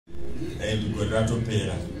and Gorato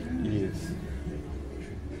Pera. Yes.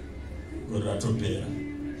 Gorato Pera.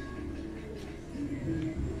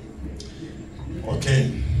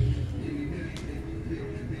 Okay.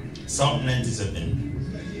 Psalm 97.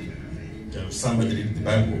 Can somebody read the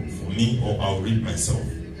Bible for me, or I'll read myself?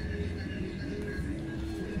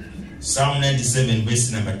 Psalm 97,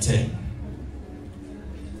 verse number 10.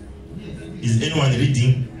 Is anyone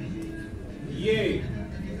reading? Yea,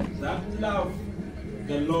 that love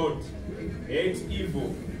the Lord, hate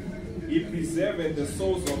evil. He preserveth the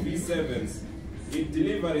souls of his servants. He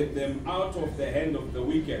delivereth them out of the hand of the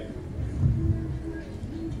wicked.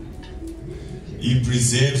 He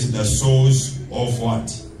preserves the souls of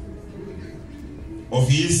what? Of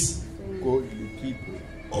his Godly people.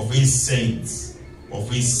 Of his saints, of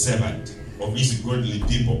his servant, of his godly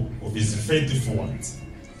people, of his faithful ones.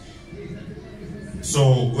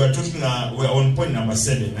 So we're on point number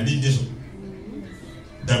 7, and it is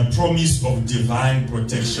the promise of divine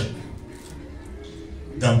protection.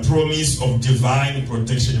 The promise of divine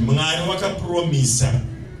protection. Mwari wakapromisa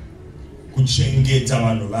kuchengeta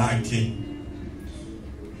vanhu vake.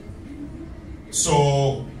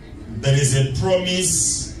 So there is a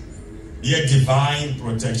promise, a divine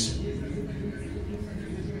protection.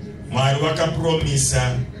 Mwari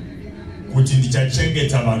wakapromisa kuti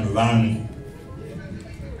ndichachengeta vanhu vangu.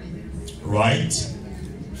 Right?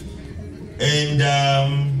 And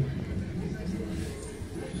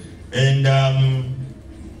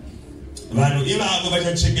vanhu ivavo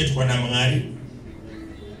vachachengetwa naMwari.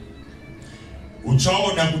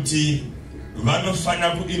 Uchaona kuti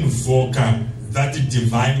vanofana kuinvoka that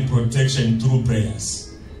divine protection through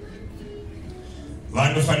prayers.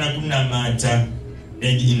 Vanofana kunamata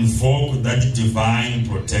and invoke that divine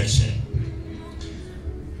protection.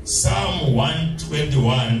 Psalm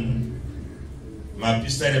 121,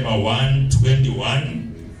 Mapistol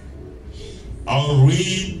 121. I'll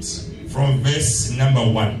read from verse number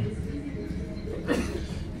 1.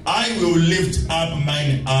 I will lift up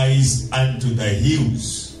mine eyes unto the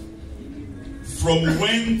hills, from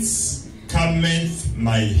whence cometh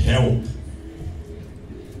my help.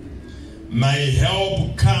 My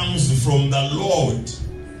help comes from the Lord,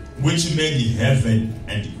 which made heaven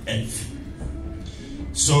and earth.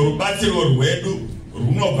 So rubatiro rwedu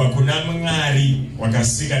runobva kuna Mwari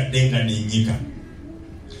wakasika denga nenyika.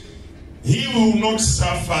 He will not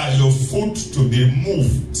suffer your foot to be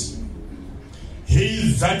moved.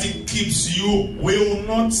 He that keeps you will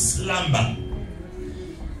not slumber.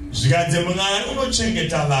 Zvikadze Mwari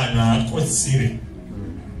unochengeta vanhu hakotsiri.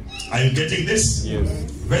 Are you getting this? Yes.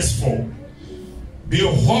 Verse 4.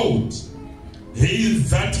 Behold, he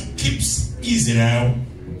that keeps Israel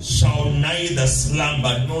shall neither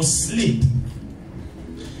slumber nor sleep.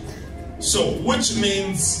 So, which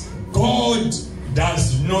means God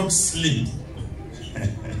does not sleep.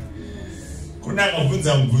 Kuna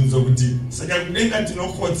kavunza mvunzo kuti saka kudenga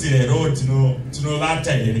tinokotsira here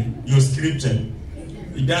tinovata here your scripture.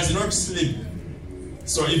 He does not sleep.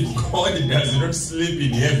 So if God does not sleep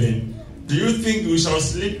in heaven, do you think we shall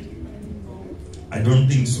sleep? I don't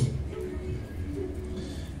think so.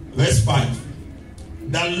 Verse 5.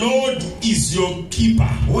 The Lord is your keeper.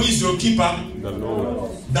 Who is your keeper? The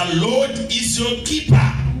Lord. The Lord is your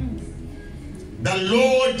keeper. The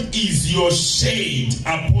Lord is your shade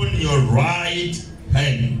upon your right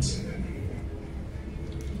hand.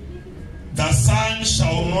 The sun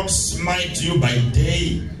shall not smite you by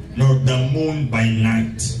day, nor the moon by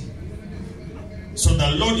night. So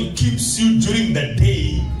the Lord keeps you during the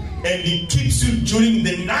day, and He keeps you during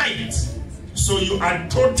the night. So you are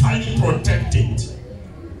totally protected.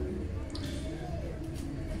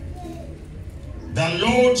 The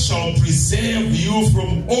Lord shall preserve you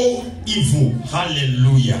from all evil.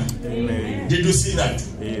 Hallelujah. Amen. Did you see that?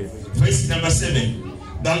 Yes. Verse number 7.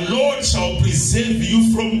 The Lord shall preserve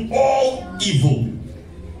you from all evil.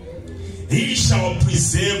 He shall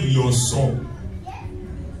preserve your soul.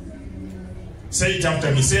 Say it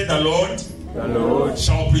after me. Say, the Lord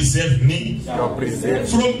shall preserve me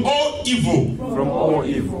from all evil. From all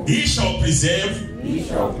evil. He shall preserve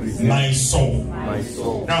my soul.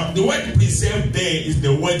 Now, the word preserve there is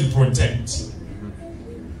the word protect.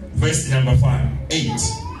 Verse number 8.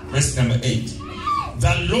 Verse number 8.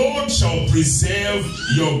 The Lord shall preserve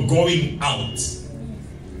your going out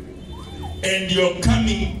and your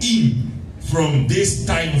coming in from this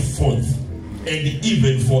time forth and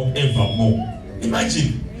even forevermore.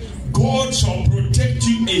 Imagine, God shall protect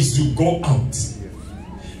you as you go out,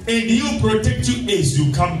 and He will protect you as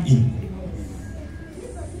you come in.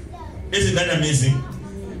 Isn't that amazing?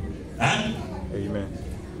 Huh? Amen.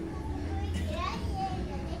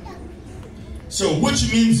 So, which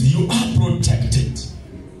means you are protected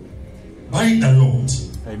by the Lord.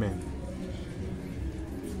 Amen.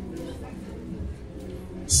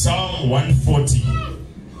 Psalm 140.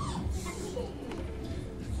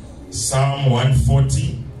 Psalm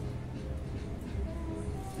 140.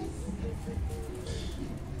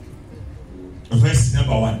 Verse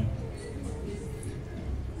number 1.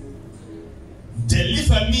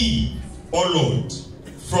 Deliver me, O Lord,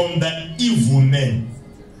 from the evil men.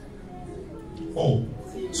 Oh,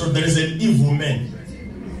 so there is an evil man.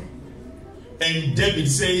 And David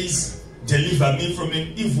says, deliver me from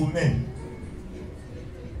an evil man.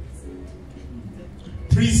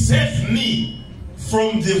 Preserve me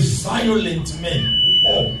from the violent men.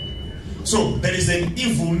 Oh, so there is an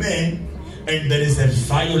evil man and there is a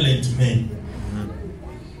violent man.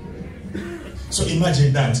 So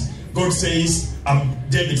imagine that. God says,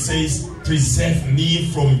 David says, preserve me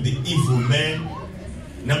from the evil man.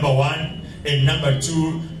 Number 1. And number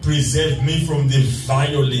 2, preserve me from the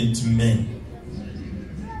violent men.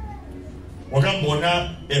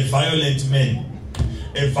 Wakambona a violent man.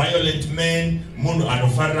 A violent man, mono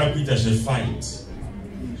anofarra kuita she fight.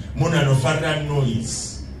 Mono anofarra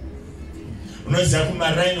noise. Noise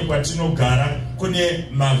yakuma raino kwa tino gara, kune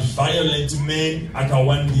ma violent men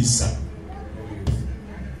akawandisa.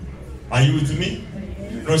 Are you with me?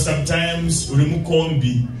 You know, sometimes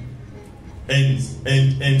ulimukombi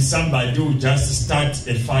and somebody will just start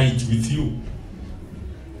a fight with you.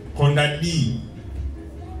 Kondadi.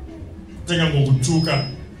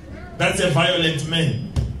 That's a violent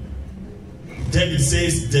man. David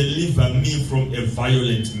says, deliver me from a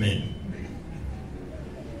violent man.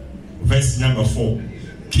 Verse number 4.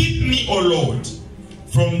 Keep me, O Lord,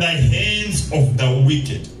 from the hands of the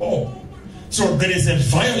wicked. Oh, so there is a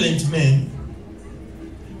violent man,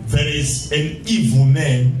 there is an evil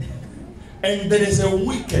man, and there is a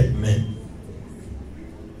wicked man.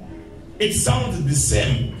 It sounds the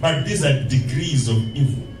same, but these are degrees of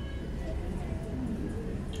evil.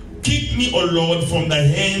 Keep me, O Lord, from the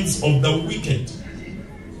hands of the wicked.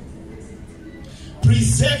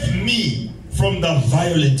 Preserve me from the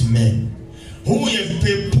violent men who have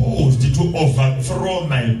purposed to overthrow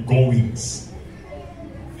my goings.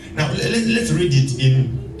 Now, let's read it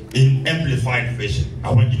in Amplified Version.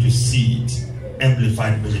 I want you to see it.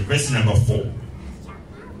 Amplified Version, verse number 4.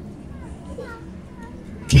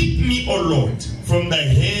 Keep me, O Lord, from the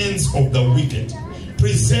hands of the wicked.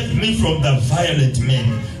 Preserve me from the violent men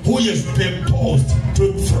who have purposed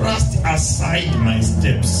to thrust aside my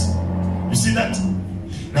steps. You see that?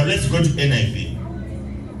 Now let's go to NIV.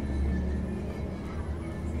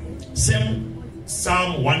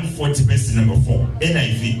 Psalm 140, verse number 4.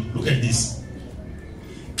 NIV. Look at this.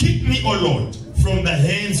 Keep me, O Lord, from the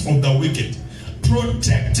hands of the wicked.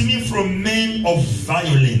 Protect me from men of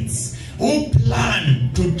violence who plan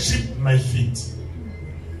to trip my feet.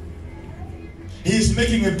 He is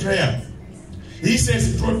making a prayer. He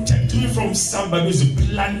says, protect me from somebody who is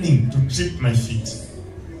planning to trip my feet.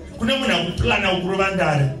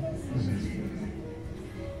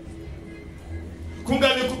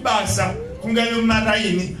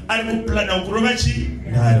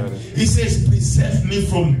 He says, preserve me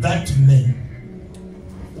from that man.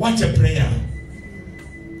 What a prayer.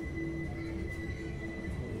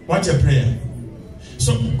 What a prayer.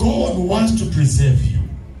 So God wants to preserve you.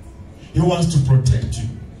 He wants to protect you.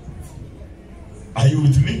 Are you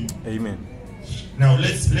with me? Amen. Now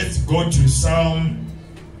let's go to Psalm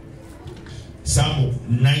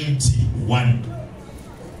 91.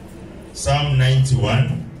 Psalm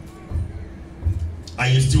 91. Are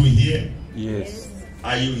you still here? Yes.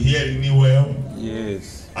 Are you hearing me well?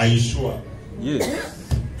 Yes. Are you sure? Yes.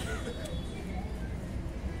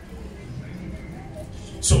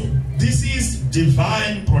 So this is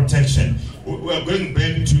divine protection. We are going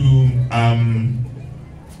back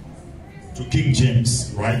to King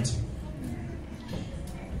James, right?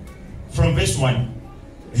 From verse 1.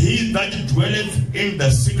 He that dwelleth in the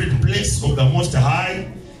secret place of the Most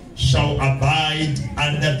High shall abide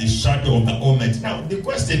under the shadow of the Almighty. Now the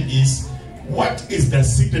question is, what is the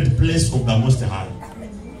secret place of the Most High?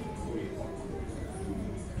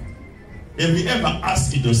 Have you ever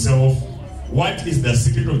asked yourself, what is the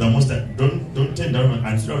secret of the Most High? Don't turn down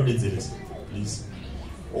and throw this, please.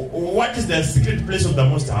 What is the secret place of the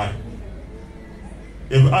Most High?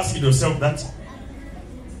 Have you asked yourself that?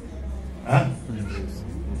 Huh?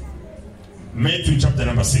 Matthew chapter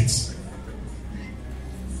number 6.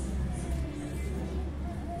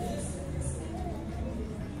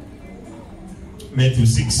 Matthew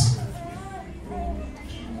 6.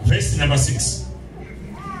 Verse number 6.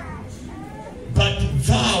 But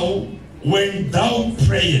thou, when thou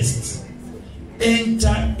prayest,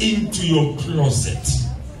 enter into your closet,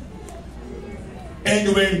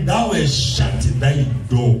 and when thou hast shut thy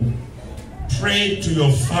door, pray to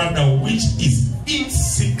your Father which is in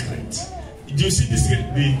secret. Do you see the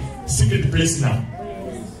secret place now?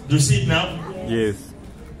 Do you see it now? Yes.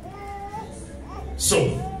 So,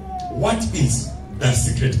 what is the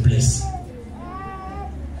secret place?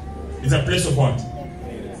 It's a place of what?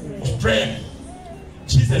 Of prayer.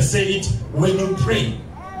 Jesus said, when you pray,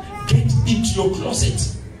 get into your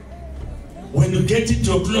closet. When you get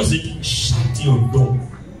into your closet, shut your door.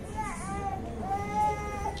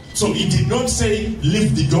 So he did not say,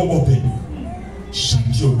 leave the door open. Shut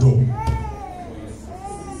your door.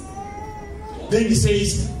 Then he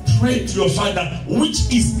says, pray to your Father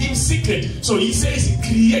which is in secret. So he says,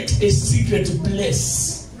 create a secret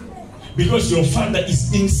place, because your Father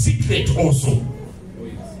is in secret also.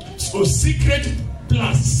 So secret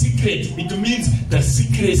plus secret, it means the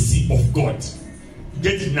secrecy of God.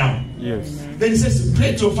 Get it now? Yes. Then he says,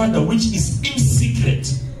 pray to your Father which is in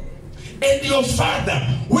secret, and your Father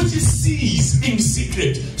which sees in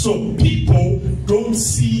secret. So people don't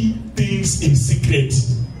see things in secret,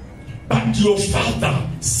 but your Father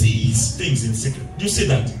sees things in secret. Do you see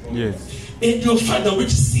that? Yes. And your Father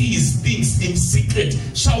which sees things in secret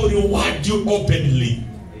shall reward you openly.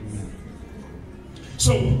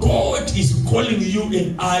 So God is calling you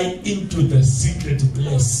and I into the secret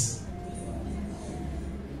place.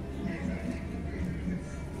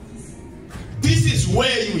 This is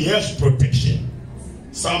where you have protection.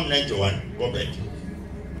 Psalm 91. Go back.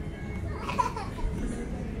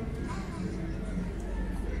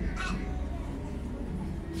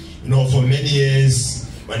 You know, for many years,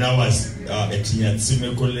 when I was at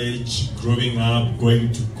Yatsime College, growing up,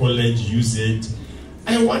 going to college, use it,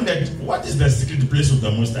 I wondered, what is the secret place of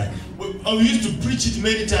the Most High? We used to preach it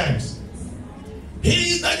many times.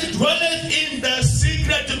 He that dwelleth in the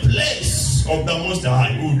secret place of the Most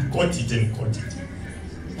High. We would quote it and quote it.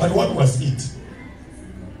 But what was it?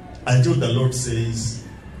 Until the Lord says,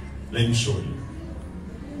 let me show you.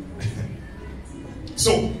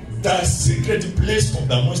 So, the secret place of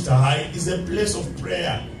the Most High is a place of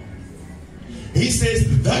prayer. He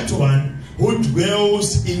says, that one who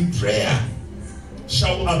dwells in prayer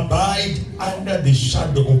shall abide under the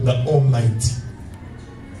shadow of the Almighty.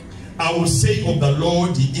 I will say of the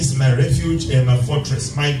Lord, He is my refuge and my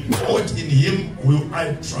fortress. My God, in Him will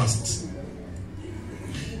I trust.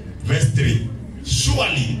 Verse 3.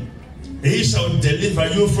 Surely He shall deliver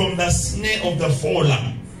you from the snare of the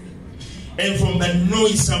fowler and from the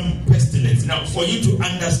noisome pestilence. Now, for you to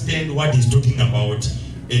understand what He's talking about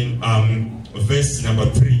in verse number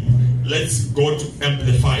 3, let's go to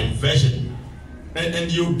Amplified Version.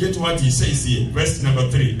 And you get what he says here. Verse number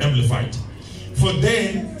 3, Amplified. For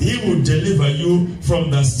then He will deliver you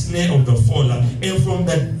from the snare of the fowler and from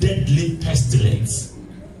the deadly pestilence.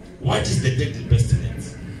 What is the deadly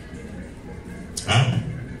pestilence? Huh?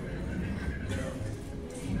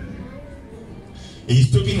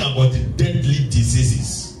 He's talking about the deadly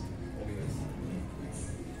diseases.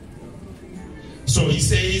 So he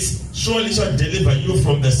says, surely shall deliver you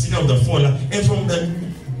from the snare of the fowler and from the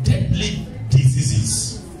deadly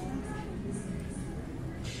diseases.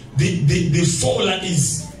 The fowler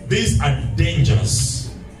is, these are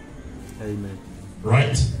dangers. Amen.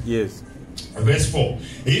 Right? Yes. Verse 4.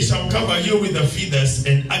 He shall cover you with the feathers,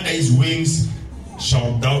 and under His wings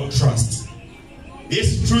shalt thou trust.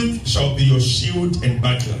 His truth shall be your shield and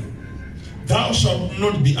buckler. Thou shalt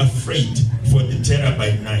not be afraid for the terror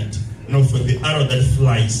by night, nor for the arrow that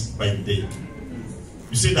flies by day.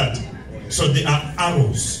 You see that? So there are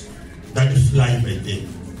arrows that fly by day.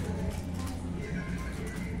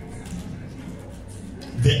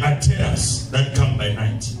 There are terrors that come by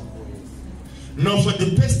night. Nor for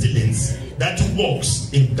the pestilence that walks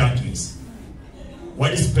in darkness.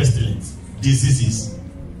 What is pestilence? Diseases.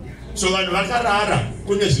 So and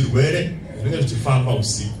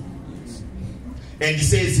he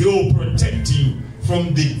says He will protect you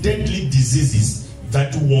from the deadly diseases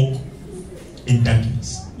that walk in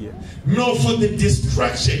darkness. Yeah. Nor for the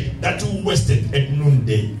destruction that will wasted at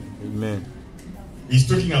noonday. Amen. He's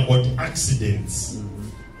talking about accidents.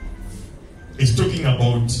 He's talking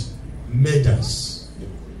about murders,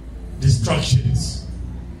 destructions,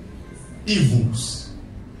 evils.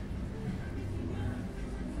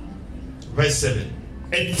 Verse 7.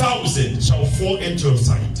 1,000 shall fall into your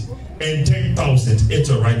sight, and 10,000 at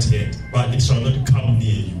your right hand, but it shall not come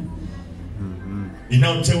near you. He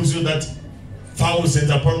now tells you that thousands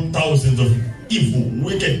upon thousands of evil,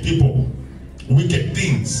 wicked people, wicked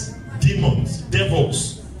things, demons,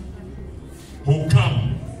 devils will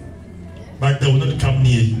come, but they will not come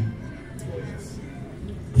near you.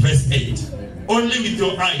 8. Only with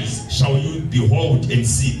your eyes shall you behold and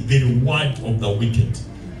see the reward of the wicked.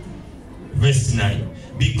 Verse 9.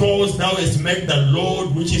 Because thou hast made the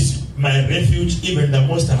Lord, which is my refuge, even the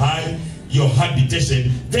Most High, your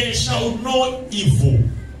habitation, there shall no evil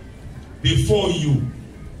before you,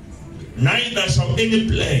 neither shall any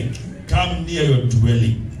plague come near your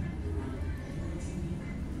dwelling.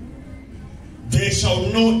 There shall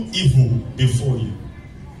no evil before you,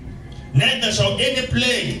 neither shall any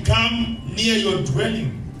plague come near your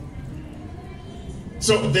dwelling.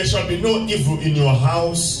 So there shall be no evil in your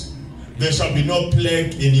house. There shall be no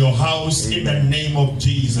plague in your house. Amen. In the name of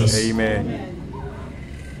Jesus. Amen.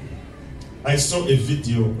 I saw a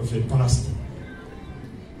video of a pastor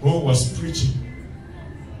who was preaching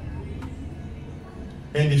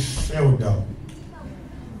and he fell down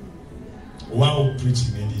while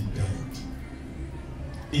preaching and he died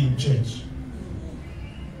in church.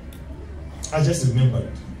 I just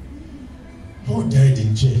remembered who died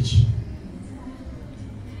in church.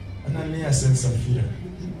 Ananias and Sapphira.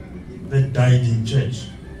 They died in church.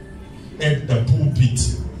 At the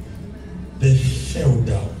pulpit, they fell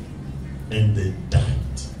down and they died.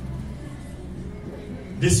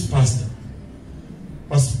 This pastor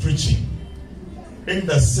was preaching in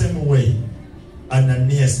the same way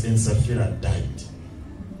Ananias and Sapphira died.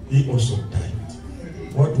 He also died.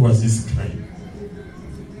 What was his crime?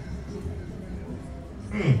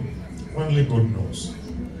 Only God knows.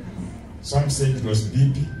 Some said it was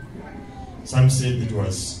BP. Some said it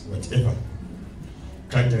was whatever.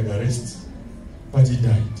 Cardiac arrest. But he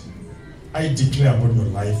died. I declare upon your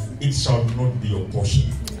life, it shall not be your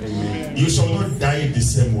portion. Amen. You shall not die the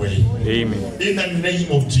same way. Amen. In the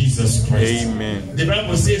name of Jesus Christ. Amen. The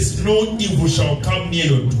Bible says, no evil shall come near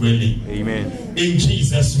your dwelling. Amen. In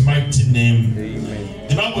Jesus' mighty name. Amen.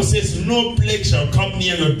 The Bible says, no plague shall come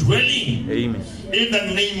near your dwelling. Amen. In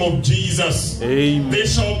the name of Jesus. Amen. There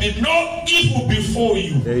shall be no evil before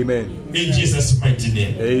you. Amen. In Jesus' mighty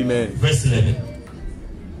name. Amen. Verse 11.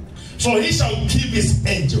 For he shall keep his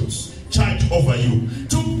angels charge over you,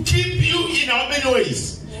 to keep you in how many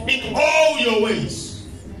ways? In all your ways.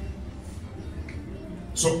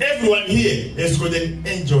 So everyone here has got an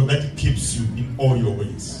angel that keeps you in all your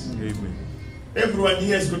ways. Amen. Everyone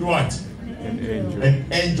here has got what? An angel. An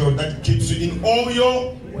angel that keeps you in all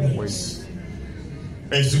your ways.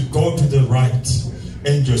 As you go to the right,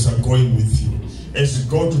 angels are going with you. As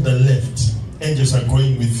you go to the left, angels are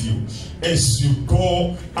going with you. As you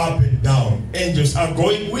go up and down, angels are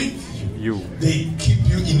going with you. They keep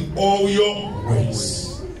you in all your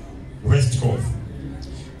ways. Verse 12.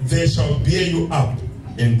 They shall bear you up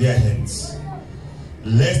in their hands,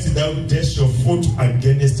 lest thou dash your foot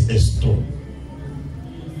against a stone.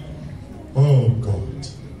 Oh God.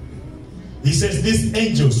 He says these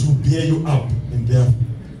angels will bear you up in their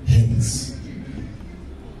hands,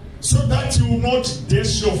 so that you will not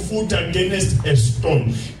dash your foot against a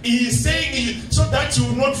stone. He is saying so that you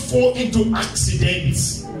will not fall into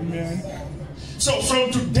accidents. Amen. So from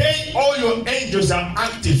today, all your angels are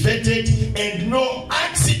activated and no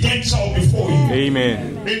accident shall befall you.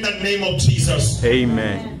 Amen. In the name of Jesus.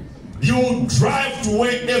 Amen. You will drive to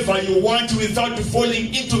wherever you want without falling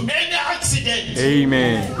into any accident.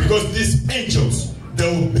 Amen. Because these angels, they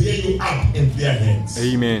will bear you up in their hands.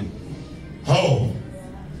 Amen. Oh,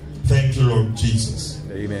 thank you, Lord Jesus.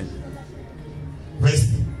 Amen.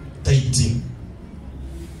 Verse 13.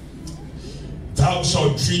 Thou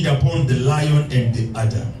shalt tread upon the lion and the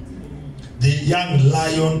adder, the young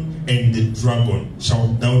lion and the dragon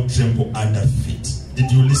shalt thou trample under feet.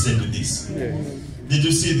 Did you listen to this? Yes. Did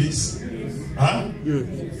you see this? Huh?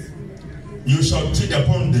 Yes. You shall tread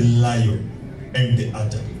upon the lion and the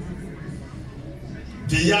adder,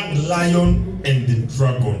 the young lion and the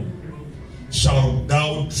dragon shall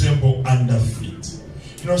thou trample under feet.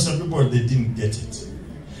 You know, some people, they didn't get it.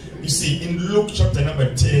 You see, in Luke chapter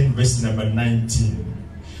number 10, verse number 19,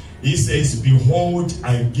 he says, behold,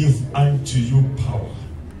 I give unto you power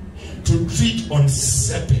to tread on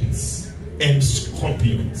serpents and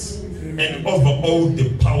scorpions and over all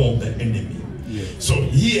the power of the enemy. Yeah. So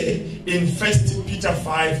here in 1 Peter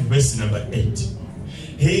 5, verse number 8,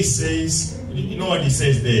 he says, you know what he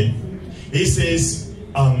says there? He says,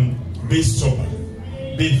 be sober,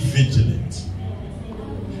 be vigilant,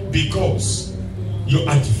 because your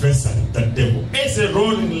adversary, the devil, as a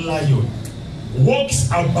roaring lion, walks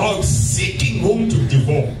about seeking whom to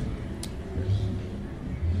devour.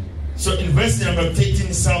 So in verse number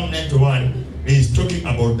 13, Psalm 91, he is talking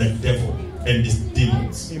about the devil and his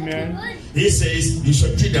demons. Amen. He says, you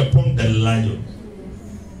shall tread upon the lion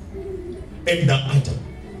and the adder.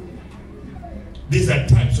 These are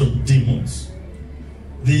types of demons.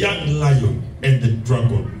 the young lion and the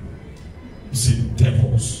dragon. You see,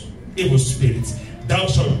 devils, evil spirits, thou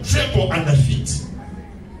shalt trample under feet.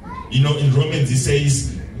 You know, in Romans it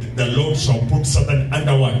says, the Lord shall put Satan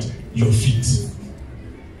under what? Your feet.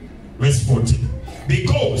 Verse 14.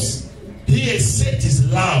 Because he has set his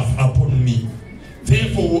love upon me,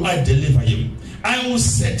 therefore will I deliver him. I will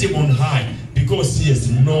set him on high, because he has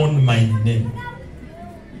known my name.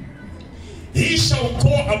 He shall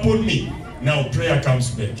call upon me. Now prayer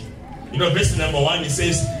comes back. You know, verse number 1, it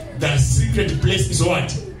says, the secret place is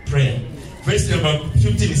what? Prayer. Verse number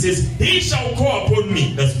 15, it says, he shall call upon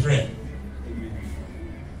me. That's prayer.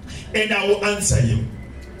 And I will answer him.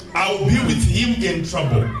 I will be with him in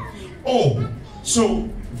trouble. Oh, so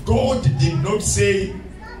God did not say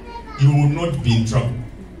you will not be in trouble.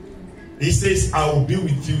 He says, I will be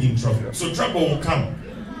with you in trouble. So trouble will come,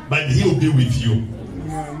 but he will be with you.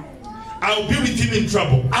 I will be with him in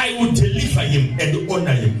trouble. I will deliver him and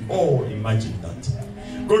honor him. Oh, imagine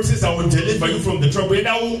that. God says, I will deliver you from the trouble and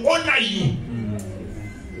I will honor you.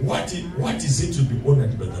 What is it to be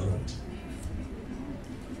honored by the Lord?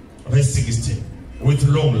 Verse 16. With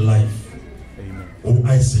long life, will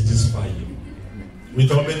I satisfy you.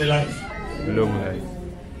 With how many life? Long life.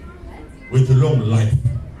 With long life,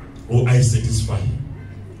 will I satisfy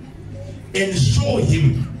you. And show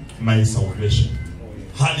him my salvation.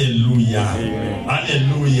 Hallelujah. Amen.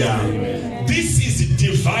 Hallelujah. Amen. This is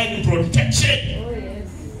divine protection.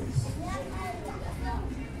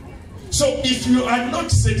 So if you are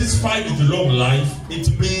not satisfied with long life,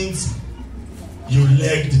 it means you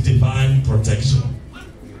lacked divine protection.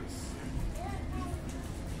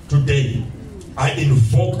 Today, I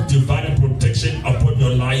invoke divine protection upon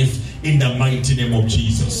your life in the mighty name of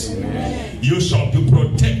Jesus. Amen. You shall be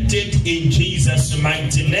protected in Jesus'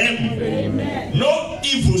 mighty name. Amen. No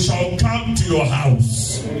evil shall come to your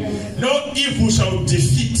house. Amen. No evil shall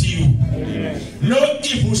defeat you. Amen. No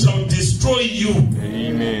evil shall destroy you.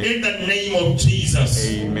 Amen. In the name of Jesus.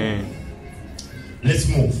 Amen. Let's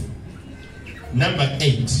move. Number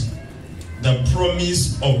 8. The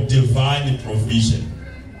promise of divine provision.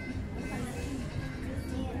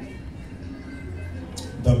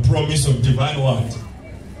 The promise of divine what?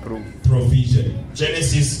 Provision.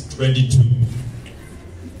 Genesis 22.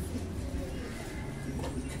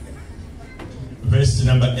 Verse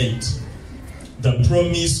number 8. The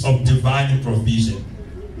promise of divine provision.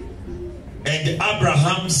 And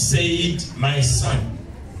Abraham said, my son,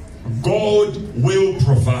 God will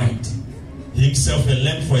provide himself a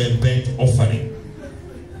lamb for a burnt offering.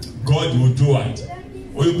 God will do what?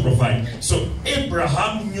 Will provide. So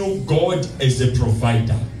Abraham knew God as a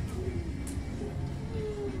provider.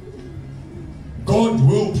 God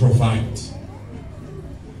will provide.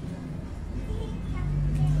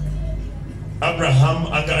 Abraham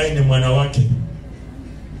akaine mwana wake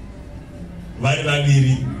vari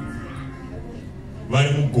vaviri vari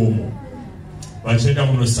mugomo vachienda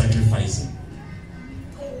kuno sacrifice.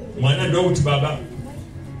 Mwana ndokuti baba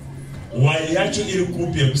wai yacho iri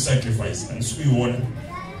kupi yekusacrifice handisi kuiona.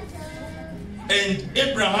 And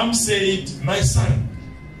Abraham said, my son,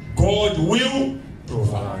 God will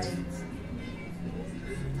provide.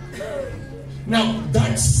 Now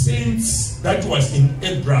that sense that was in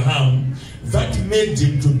Abraham, that made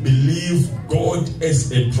him to believe God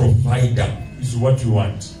as a provider is what you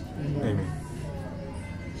want. Amen.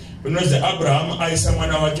 Because Abraham aisa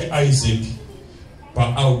mwana wake Isaac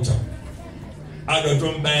pa altar.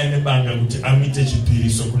 Adotombaya nebanga kuti amite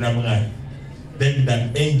chipiriso kuna Mwari. Then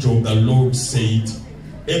the angel of the Lord said,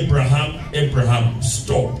 Abraham, Abraham,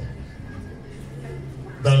 stop.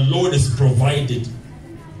 The Lord has provided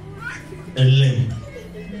a lamb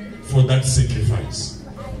for that sacrifice.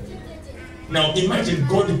 Now imagine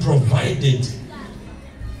God provided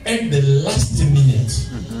at the last minute.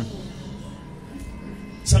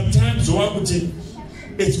 Sometimes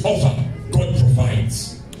it's over. God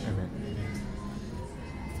provides.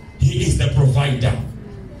 He is the provider.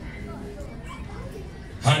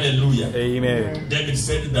 Hallelujah. Amen. David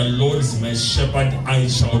said, the Lord is my shepherd, I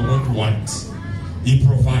shall not want. He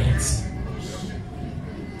provides.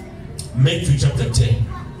 Matthew chapter 10.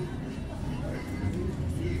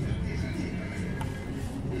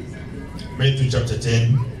 Matthew chapter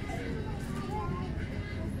 10.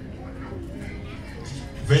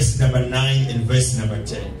 Verse number 9 and verse number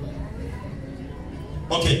 10.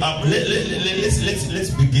 Okay,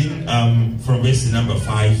 let's begin from verse number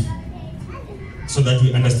 5 so that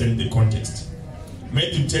we understand the context.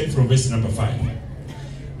 Matthew 10 from verse number 5.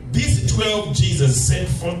 These 12 Jesus sent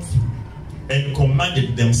forth and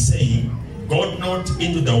commanded them, saying, go not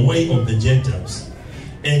into the way of the Gentiles,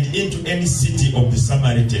 and into any city of the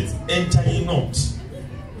Samaritans enter ye not,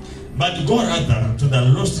 but go rather to the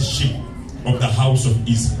lost sheep of the house of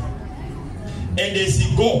Israel. And as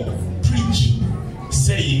he go, preach,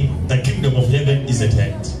 saying, the kingdom of heaven is at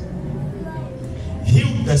hand.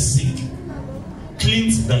 Heal the sick,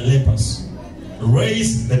 cleanse the lepers,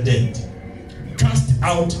 raise the dead, cast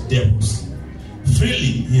out devils.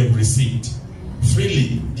 Freely ye have received,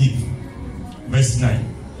 freely give. Verse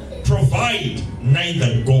 9. Provide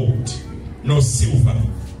neither gold, nor silver,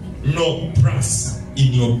 nor brass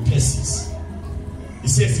in your purses. He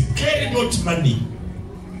says, carry not money.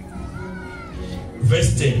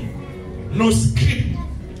 Verse 10. No scrip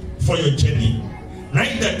for your journey,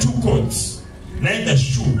 neither two coats, neither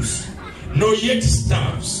shoes, nor yet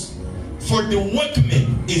staffs. For the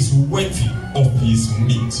workman is worthy of his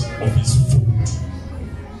meat, of his food.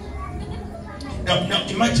 Now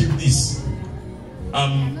imagine this.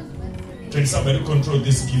 Can somebody control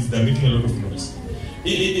these kids? They're making a lot of noise.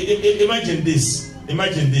 Imagine this.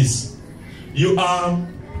 Imagine this. You are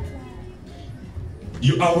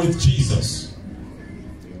with Jesus.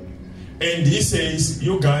 And he says,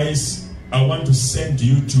 you guys, I want to send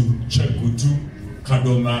you to Chekutu,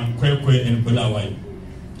 Kadoma, Kwekwe, and Bulawai.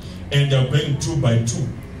 And they're going 2 by 2.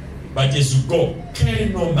 But as you go, carry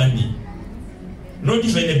no money. Not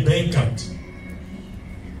even a bank account.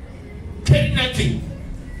 Carry nothing.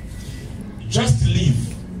 Just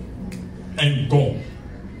leave and go.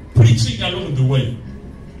 Preaching along the way.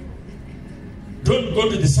 Don't go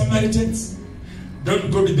to the Samaritans.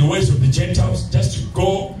 Don't go to the ways of the Gentiles. Just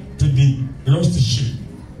go to the lost sheep.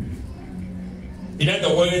 In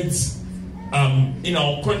other words, in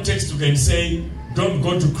our context, we can say, don't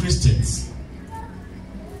go to Christians.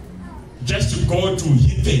 Just to go to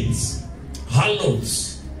heathens,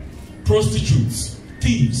 harlots, prostitutes,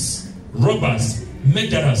 thieves, robbers,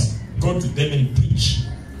 murderers. Go to them and preach.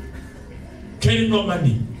 Carry no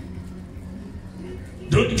money.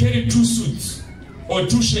 Don't carry 2 suits or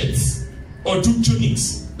 2 shirts or 2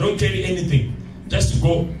 tunics. Don't carry anything. Just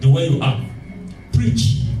go the way you are.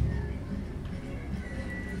 Preach.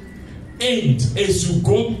 And as you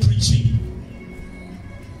go preaching,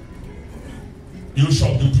 you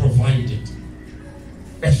shall be provided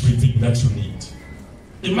everything that you need.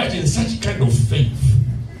 Imagine such kind of faith.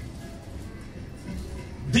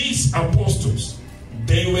 These apostles,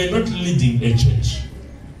 they were not leading a church.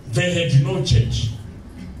 They had no church.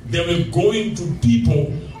 They were going to people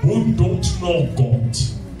who don't know God.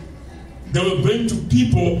 They were going to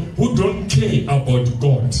people who don't care about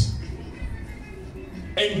God.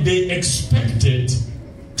 And they expected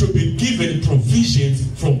to be given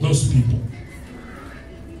provisions from those people.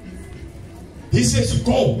 He says,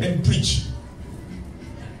 go and preach,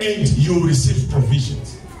 and you will receive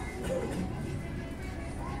provisions.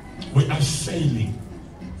 We are failing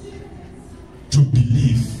to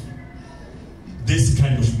believe this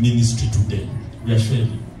kind of ministry today. We are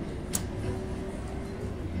failing.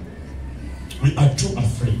 We are too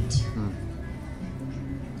afraid.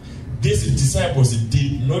 These disciples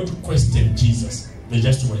did not question Jesus. They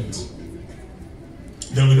just went.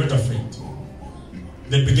 They were not afraid.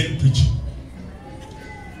 They began preaching.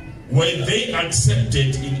 Were they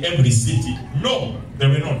accepted in every city? No, they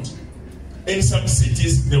were not. In some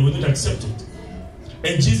cities, they were not accepted.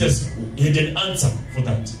 And Jesus had an answer for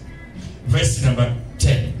that. Verse number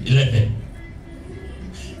 10, 11.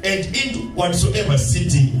 And in whatsoever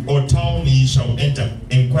city or town ye shall enter,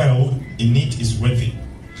 inquire who in it is worthy,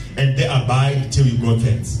 and there abide till you go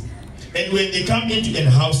thence. And when they come into an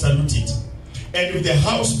house, salute it. And if the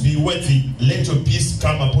house be worthy, let your peace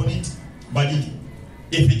come upon it. But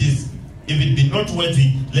if it be not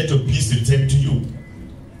worthy, let your peace return to you.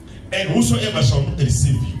 And whosoever shall not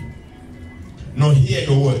receive you, nor hear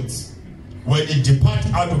your words, when they depart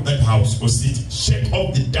out of that house or city, shake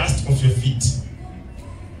off the dust of your feet.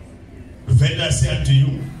 Verily I say unto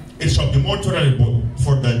you, it shall be more tolerable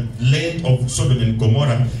for the land of Sodom and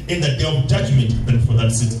Gomorrah in the day of judgment than for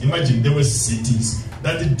that city. Imagine, there were cities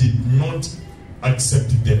that did not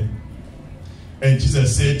accept them. And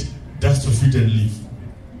Jesus said, dust your feet and leave.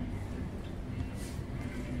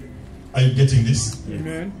 Are you getting this?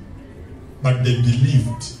 Amen. But they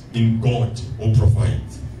believed in God who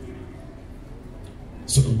provides.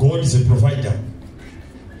 So God is a provider.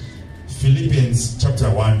 Philippians chapter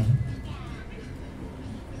 1.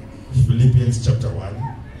 Philippians chapter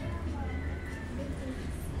 1.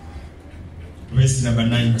 Verse number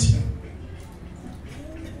 19.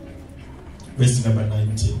 Verse number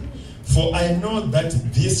 19. For I know that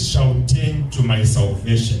this shall tend to my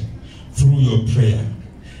salvation through your prayer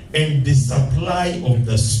and the supply of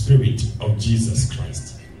the Spirit of Jesus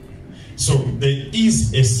Christ. So there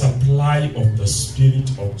is a supply of the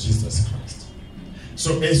Spirit of Jesus Christ.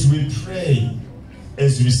 So as we pray,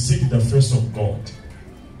 as we seek the face of God,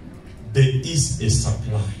 there is a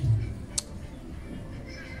supply.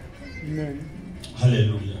 Amen.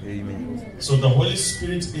 Hallelujah. Amen. So the Holy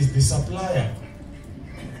Spirit is the supplier.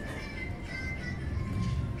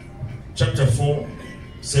 Chapter 4,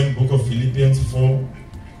 same book of Philippians 4,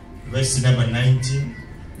 verse number 19.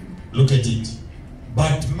 Look at it.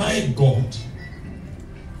 But my God,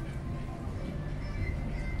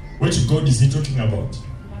 which God is he talking about?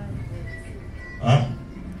 Huh?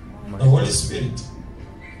 The Holy Spirit.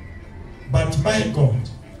 But my God,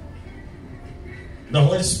 the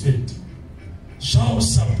Holy Spirit, shall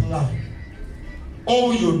supply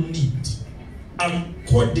all your need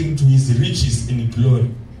according to his riches in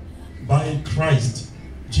glory by Christ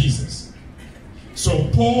Jesus. So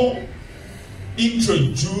Paul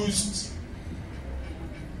introduced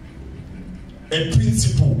a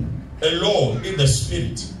principle, a law in the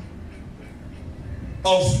spirit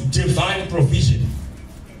of divine provision.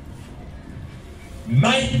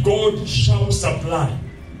 My God shall supply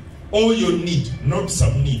all your need, not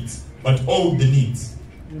some needs, but all the needs.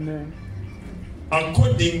 Amen.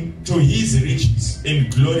 According to his riches in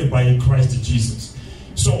glory by Christ Jesus.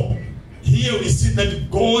 So here we see that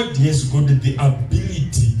God has got the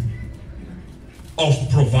ability of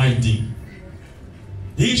providing.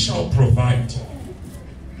 He shall provide,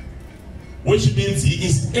 which means he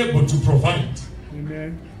is able to provide.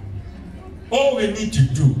 Amen. All we need to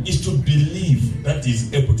do is to believe that he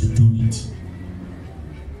is able to do it.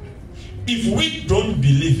 If we don't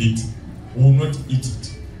believe it, we will not eat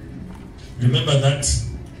it. Remember that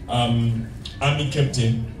army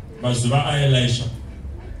captain Mazuba Elisha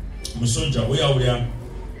Musoja uya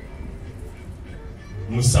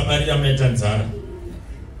Musamaria metanzara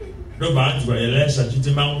ndoba anzwa Elisha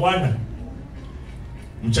chiti mangwana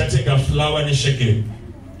mchatenga flour ne shekeli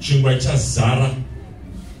chingwa cha zara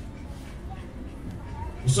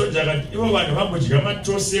Musoja kati iwo vanhu vambodya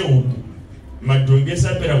matose huku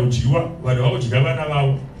madhongesa apera kudyiwa vanhu vakodya vana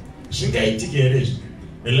vavo zvingaitike here izvi?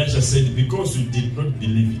 Elisha said, because you did not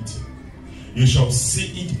believe it, you shall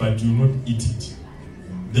see it but you will not eat it.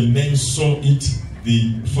 The man saw it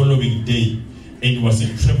the following day and was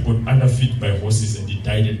trampled under feet by horses and he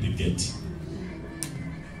died at the gate.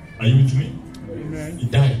 Are you with me? Amen. He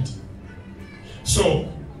died. So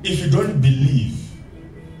if you don't believe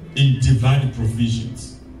in divine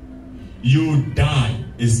provisions, you die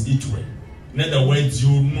as it were. In other words,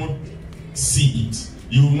 you will not see it,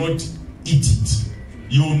 you will not eat it,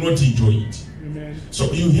 you will not enjoy it. Amen.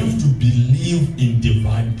 So you have to believe in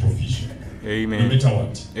divine provision. Amen. No matter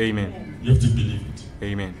what. Amen. You have to believe it.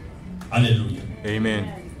 Amen. Hallelujah.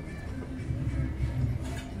 Amen.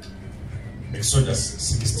 Exodus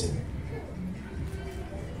 16.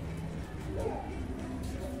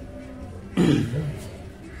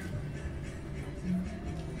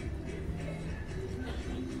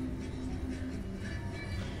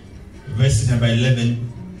 Verse number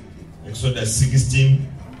 11. Exodus 16.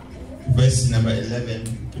 Verse number 11.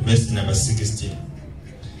 Verse number 16.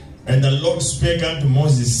 And the Lord spake unto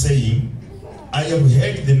Moses, saying, I have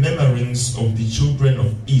heard the murmurings of the children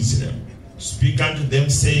of Israel. Speak unto them,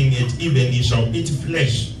 saying, at even ye shall eat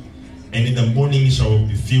flesh, and in the morning ye shall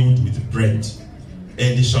be filled with bread.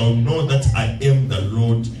 And ye shall know that I am the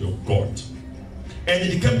Lord your God. And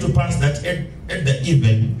it came to pass that at the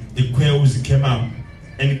even the quails came up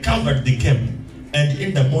and covered the camp. And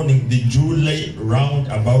in the morning the dew lay round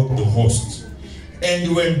about the host.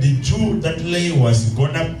 And when the dew that lay was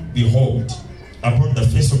gone up, behold, upon the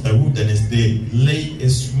face of the wilderness there lay a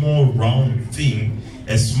small round thing,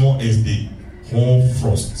 as small as the whole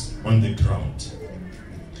frost on the ground.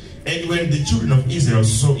 And when the children of Israel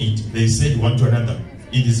saw it, they said one to another,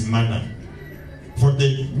 it is manna. For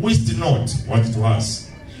they wist not what it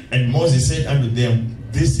was. And Moses said unto them,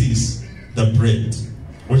 this is the bread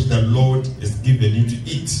which the Lord has given you to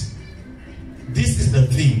eat. This is the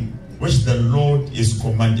thing which the Lord is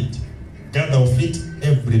commanded. Gather of it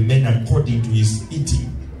every man according to his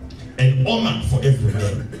eating, and omer for every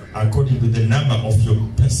man according to the number of your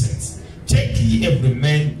persons. Take ye every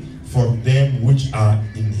man for them which are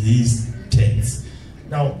in his tents.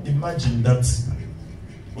 Now imagine that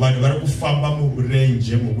when we kufamba mu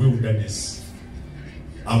range mu wilderness,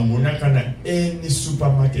 amuna kana any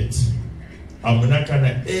supermarket, amuna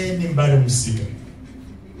kana any mbali musika,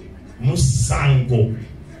 musango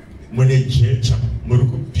mune jecha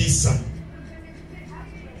murukupisa.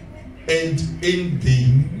 And in the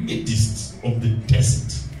midst of the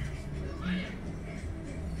desert,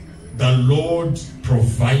 the Lord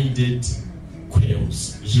provided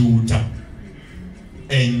quails, juta,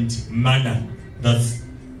 and manna, that's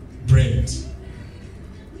bread.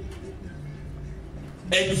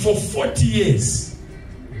 And for 40 years,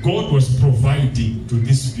 God was providing to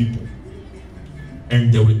these people.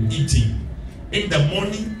 And they were eating in the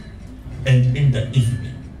morning and in the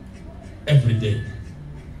evening, every day.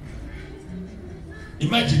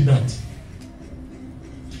 Imagine that.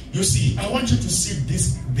 You see, I want you to see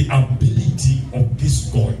this, the ability of this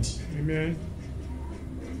God. Amen.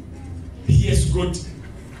 He has got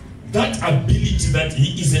that ability that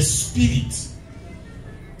he is a spirit,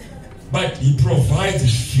 but he provides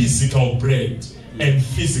physical bread and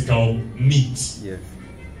physical meat. Yes.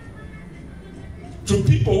 To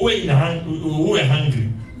people who were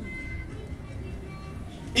hungry.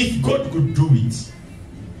 If God could do it,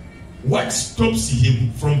 what stops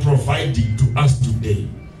him from providing to us today?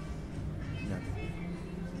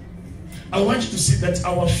 I want you to see that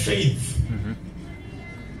our faith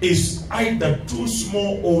is either too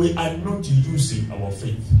small or we are not using our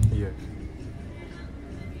faith. Yeah.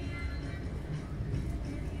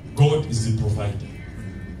 God is the provider.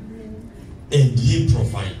 And he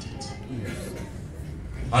provided.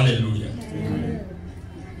 Hallelujah. Amen.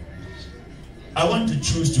 I want to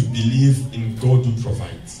choose to believe in God who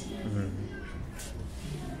provides.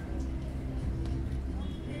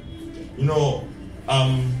 You know,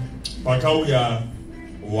 Pakauya,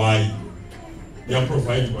 why? They are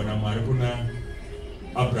provided by Marikuna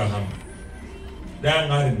Abraham. They are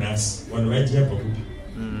not in us when we have a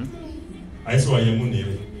I saw a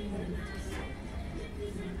Yamunere.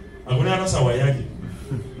 I'm going to ask our Yagi.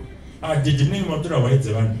 Did you name of the white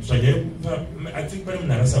one? So I think I'm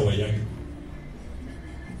not as our Yagi.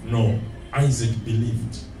 No, Isaac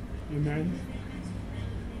believed. Amen.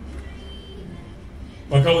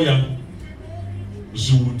 Pakauya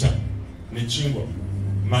Zuta Nechingo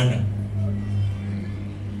Mana.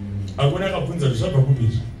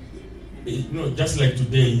 You know, just like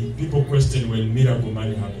today, people question when miracle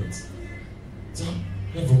money happens. So,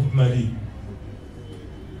 never good money.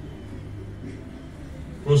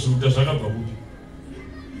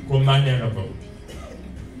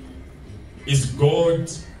 Is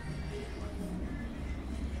God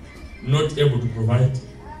not able to provide?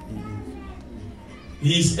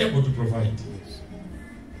 He is able to provide.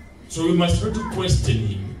 So we must not question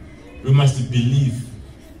him. We must believe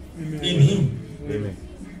in him. Amen.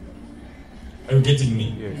 Are you getting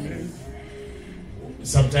me? Yes. Amen.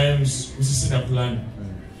 Sometimes we see a plan.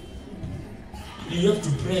 You have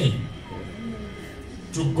to pray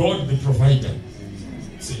to God the provider.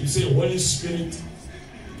 So you say, Holy Spirit,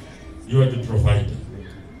 you are the provider.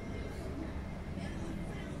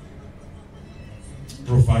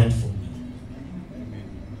 Provide for me.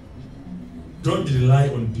 Don't rely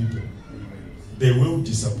on people. They will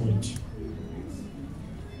disappoint you.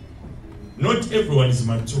 Not everyone is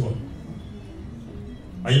mature.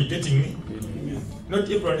 Are you getting me? Not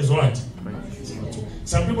everyone is what?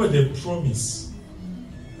 Some people, they promise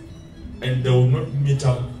and they will not meet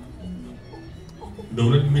up. They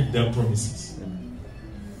will not meet their promises.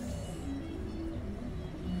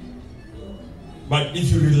 But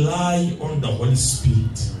if you rely on the Holy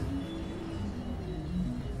Spirit,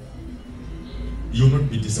 you will not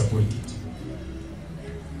be disappointed.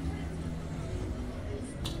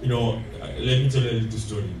 You know, let me tell you a little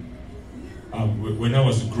story. When I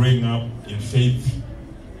was growing up in faith,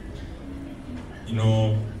 you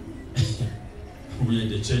know, we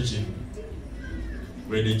had a church in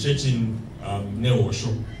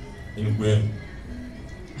Neosho in Guem.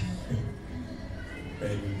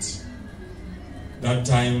 And that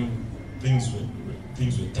time things were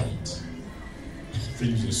tight.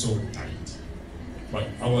 Things were so tight. But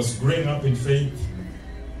I was growing up in faith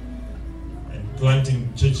and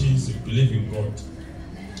planting churches and believing God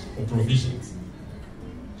for provisions.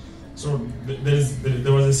 So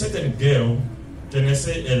there was a certain girl, can I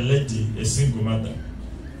say a lady, a single mother,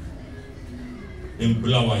 in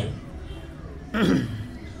Bulawayo. Her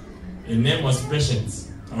name was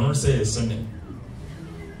Patience. I won't say her surname.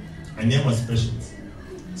 Her name was Patience.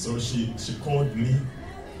 So she called me.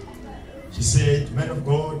 She said, "Man of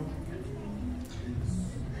God,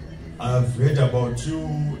 I've read about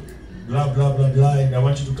you, blah, blah, blah, blah, and I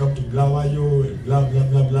want you to come to Bulawayo, blah, blah,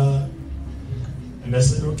 blah, blah." And I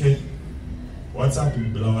said, "Okay, what's up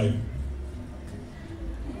in Bulawayo?"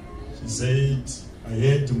 She said, "I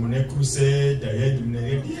heard Mune Crusade, I heard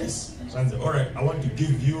Mune." Yes. So I said, "All right, I want to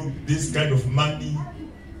give you this kind of money."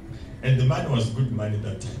 And the money was good money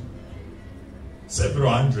that time. Several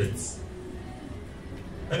hundreds.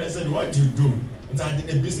 And I said, "What do you do?" And I did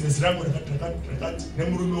a business.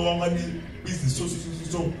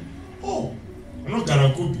 Business, so. Oh, I'm not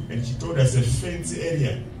Karakubi. And she told us a fancy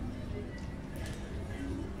area.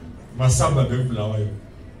 Masamba Bebulawayo.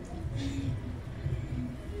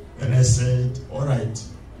 And I said, all right.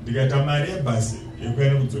 I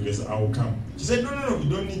will come. She said, no, you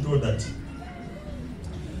don't need all that.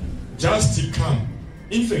 Just to come.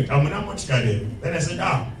 In fact, I'm not then I said,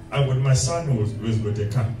 I got my son who was going to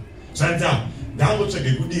come. So I said, that was a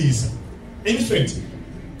good reason. In fact,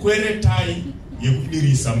 Queretai, you could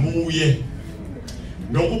be some movie.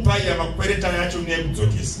 No, Paya, my Queretai actually named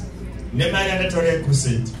Tokis. Never had a Torah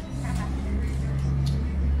crusade.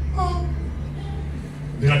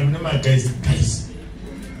 Guys,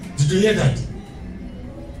 did you hear that?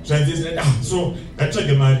 So I said, so that's what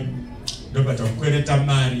the man, no matter where to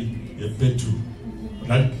marry, you pay to.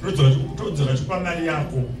 So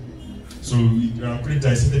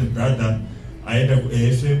I said, brother, I had a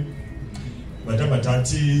FM, but I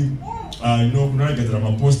no, not get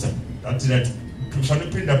a poster. That's that. To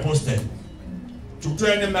print a poster. To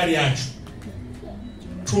try the marriage,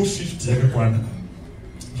 250 every one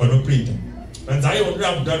for no printer. And I would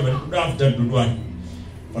have done the one.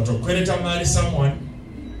 But to credit marry someone,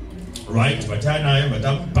 right? But I am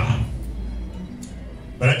bam.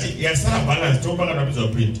 But I think yes, I balance two bags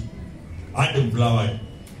of print. I don't blow eye.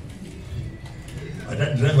 I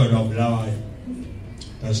don't drive on blow eye.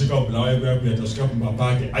 That's a blow eye. That's a my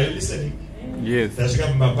pocket. Are you listening? Yes. That's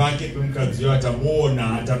a my pocket because you are a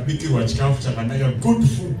warner at a big watch counter and I have good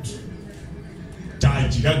food.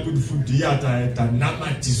 Good food here, Nama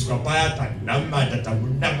Tiscapaya, Nama that I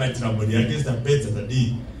would never against the beds of the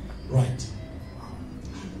day. Right.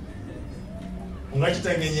 Ungachi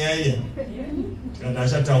Tanganya, and I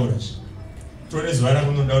shut towers. Tones were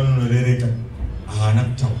down on the Reka.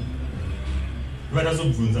 Not town. Where does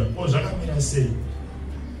it go? Oh, Zakamina say,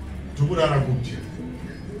 to put on a good.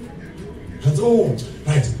 Oh,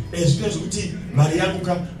 right. As soon as we see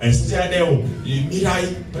Mariamuka and Stiadeo,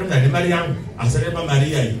 Mirai, Permanent Mariam, Asareba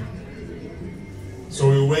Maria. So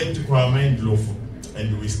we went to Kwame Ndlovu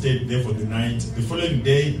and we stayed there for the night. The following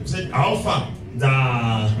day, we said, Alpha,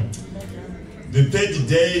 the third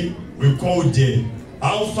day, we called there.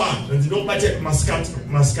 Alpha, and the don't budget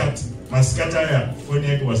Mascata,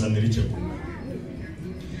 Phoniac was unreachable.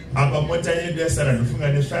 Abamota, yes, and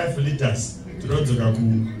 5 liters to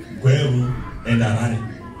Rozogaku, Gueru, and Arani.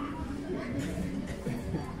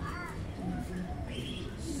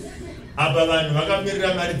 Abalan,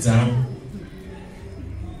 Wagamira Marizam.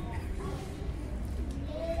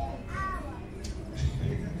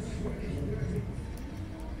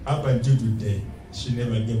 Up until today, she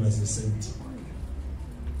never gave us a cent.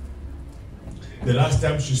 The last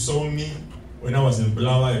time she saw me, when I was in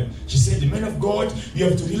Bulawayo, she said, the man of God, you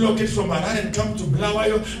have to relocate from Harar and come to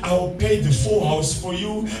Bulawayo. I will pay the full house for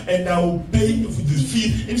you and I will pay the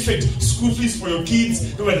fee. In fact, school fees for your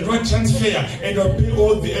kids, no matter what transfer, and I'll pay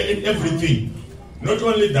all the everything. Not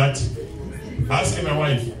only that, asking my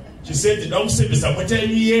wife, she said, don't say this, I'm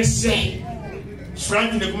telling you, yes,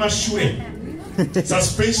 Frank Neguma Shue,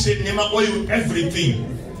 suspension, Nema oil, everything.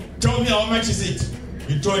 Tell me how much is it?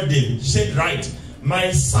 We told them. She said, right,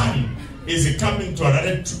 my son is coming to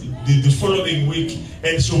another the following week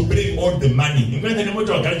and she'll bring all the money.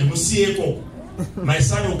 My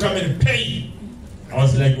son will come and pay. I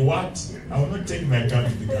was like, what? I will not take my car to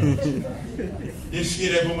the garage. If she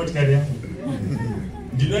ever went career.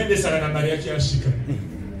 Do you know this?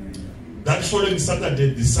 That following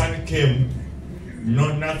Saturday, the son came,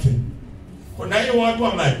 no nothing. When I want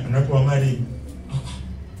to marry,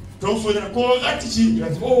 don't for the call attitude.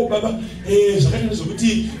 Oh, Baba,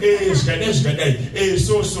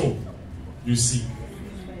 so. You see,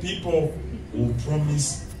 people will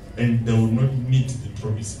promise and they will not meet the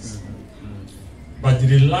promises. But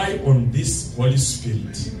rely on this Holy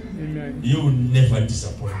Spirit. Amen. He will never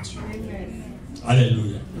disappoint you. Amen.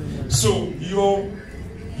 Hallelujah. Amen. So your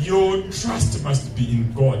trust must be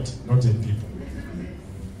in God, not in people.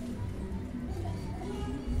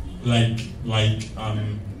 Like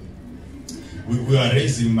we are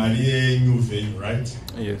raising Maria new venue, right?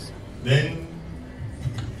 Yes. Then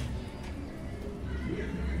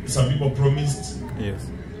some people promised. Yes.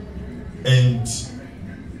 And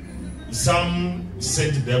some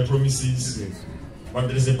sent their promises. Yes. But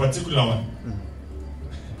there is a particular one.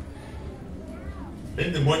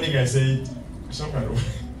 In the morning I said,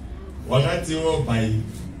 Wakati by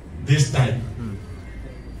this time,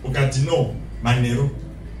 Ukatino, Manero,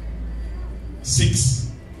 6.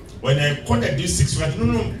 When I contacted you 6,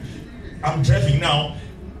 no, I'm driving now.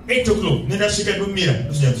 8 o'clock, neither she can do me. You have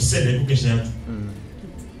to send the education.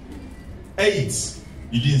 8,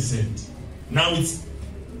 you didn't send. Now it's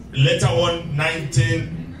later on 9,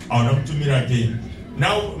 10, I'll have to meet again.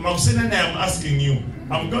 Now, Mamsena and I am asking you,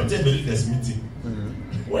 I'm going to have a leaders meeting.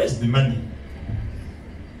 Where is the money?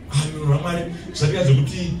 ramari zvakaita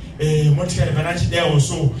zvekuti motikari kana achidawo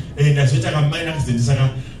so ndazoita kaminor accident saka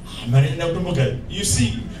mari enda kutomboga. You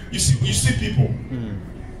see people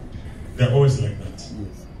they're always like that.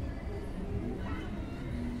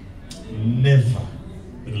 Never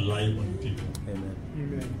rely on people. Amen.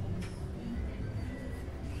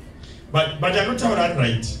 But I'm not that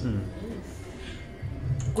right.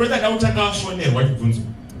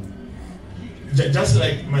 Just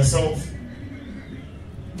like myself,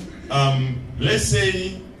 let's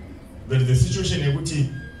say there is a situation in which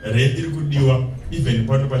even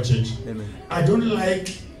part of a church. Amen. I don't like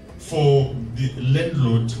for the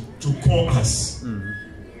landlord to call us.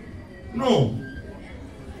 No.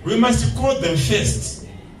 We must call them first.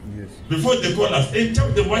 Yes. Before they call us. And tell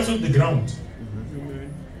them what's on the ground.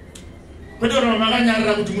 No.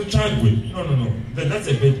 That's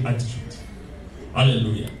a bad attitude.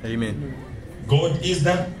 Hallelujah. Amen. God is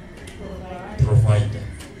the provider.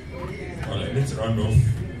 Alright, let's round off.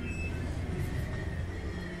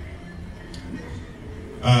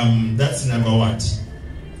 That's number what?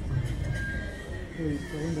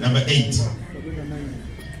 Number 8.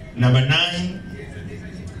 Number 9,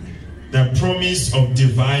 the promise of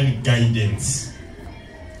divine guidance.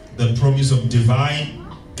 The promise of divine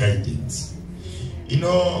guidance. You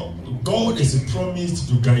know, God has promised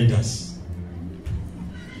to guide us.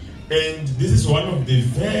 And this is one of the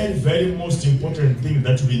very, very most important things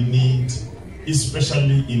that we need,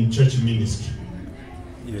 especially in church ministry.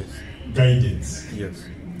 Yes. Guidance. Yes.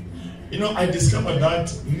 You know, I discovered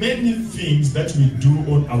that many things that we do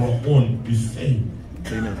on our own, we fail.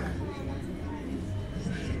 Amen.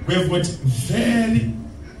 We have got very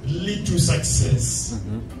little success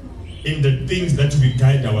in the things that we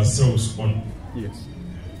guide ourselves on. Yes.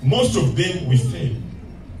 Most of them we fail.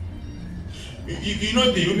 You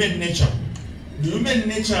know the human nature. The human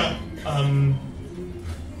nature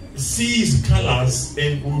sees colors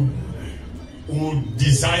and would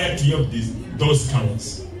desire to have those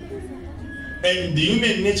colors. And the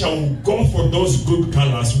human nature will go for those good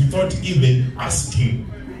colors without even asking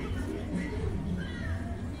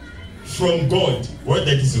from God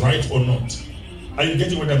whether it is right or not. Are you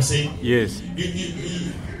getting what I'm saying? Yes.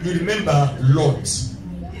 You remember Lot.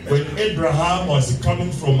 When Abraham was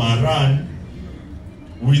coming from Haran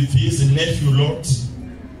with his nephew Lot,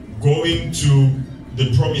 going to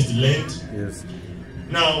the promised land. Yes.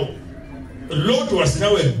 Now, Lot was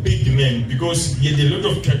now a big man because he had a lot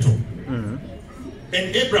of cattle.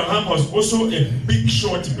 And Abraham was also a big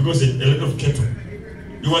shot because he had a lot of cattle.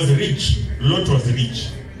 He was rich. Lot was rich.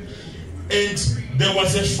 And there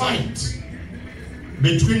was a fight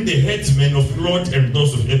between the headsmen of Lot and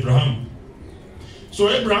those of Abraham. So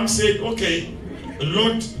Abraham said, okay,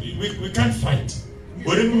 Lot, we can't fight.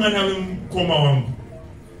 We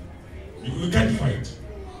can't fight.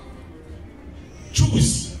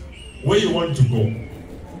 Choose where you want to go.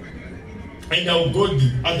 And I'll go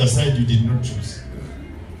the other side you did not choose.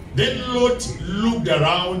 Then Lot looked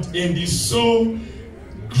around and he saw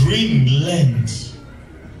green land.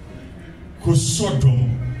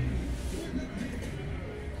 Sodom.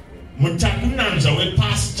 Mutakunanza we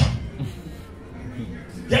pasture.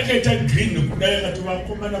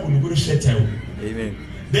 Amen.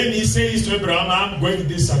 Then he says to Abraham, I'm going to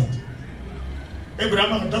this side.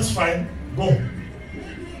 Abraham, that's fine, go.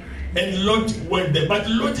 And Lot went there. But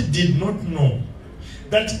Lot did not know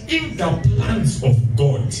that in the plans of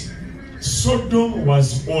God, Sodom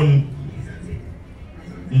was on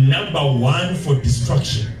number 1 for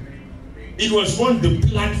destruction. It was on the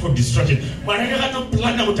plan for destruction. But I had a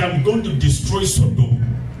plan that I'm going to destroy Sodom.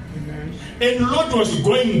 And Lot was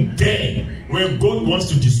going there where God wants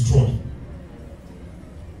to destroy.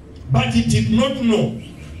 But he did not know.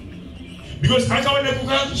 Because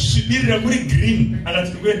she did a very green and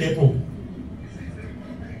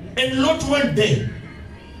Lot went there.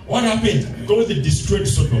 What happened? God destroyed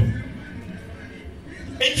Sodom.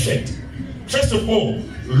 In fact, first of all,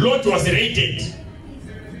 Lot was raided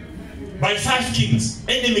by 5 kings,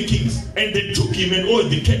 enemy kings, and they took him and all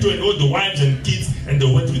the cattle and all the wives and kids, and they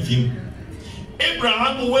went with him.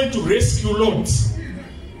 Abraham went to rescue Lot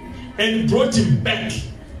and brought him back.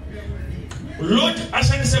 Lot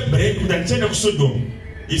actually said, Sodom.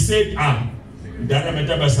 He said, he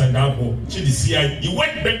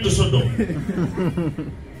went back to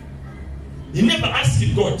Sodom. He never asked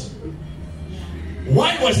God.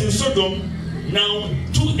 While he was in Sodom, now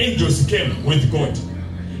 2 angels came with God.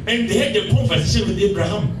 And they had a conversation with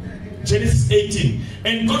Abraham. Genesis 18.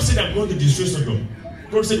 And God said, I'm going to destroy Sodom.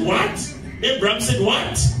 God said, what? Abraham said,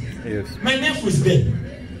 what? Yes. My nephew is dead.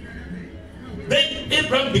 Then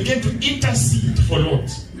Abraham began to intercede for Lot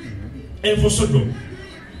and for Sodom.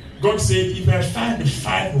 God said, if I find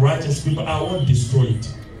 5 righteous people, I won't destroy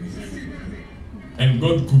it. And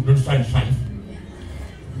God could not find 5.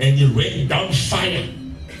 And he rained down fire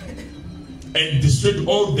and destroyed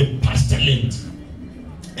all the pasture land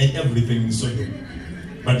and everything in Sodom.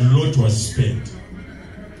 But Lot was spared.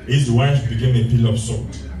 His wife became a pillar of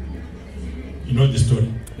salt. You know the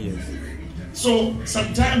story? Yes. So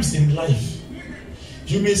sometimes in life,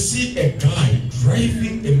 you may see a guy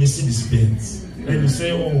driving a Mercedes Benz and you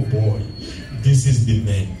say, oh boy, this is the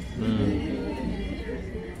man.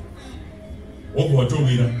 What are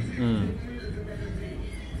we?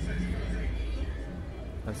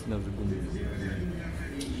 That's not good.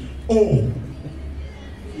 Oh,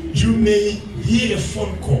 you may hear a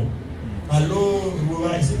phone call. Hello,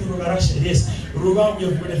 Ruba, is it Ruba Russia? Yes, Ruba, we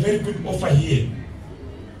have got a very good offer here.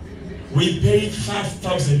 We pay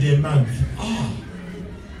 5,000 a month.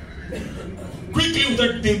 Quickly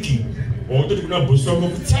without thinking. Or to the bus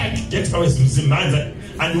of tag, get our Zimanza,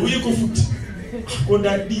 and we go foot.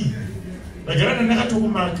 Kodadi. The Grand Nagato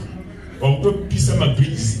mark or to Pisa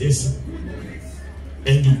Bridges is,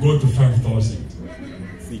 and you go to 5,000.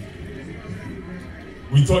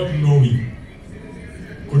 Without knowing,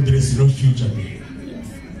 because there is no future there.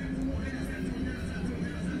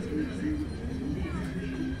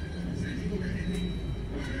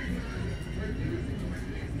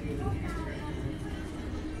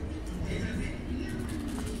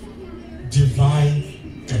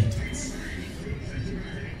 Divine guidance.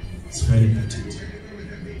 It's very important.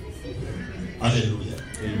 Hallelujah.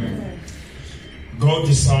 Amen. Go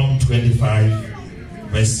to Psalm 25,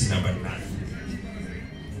 verse number 9.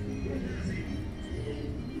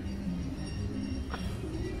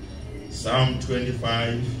 Psalm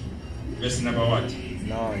 25, verse number what?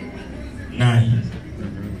 9.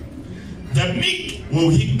 The meek will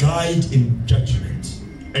he guide in judgment,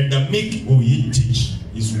 and the meek will he teach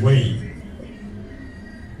his way.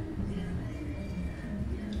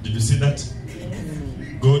 Did you see that?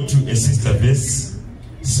 Go to a sister verse,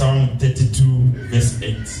 Psalm 32, verse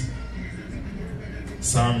 8.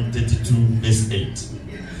 Psalm 32, verse 8.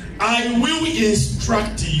 I will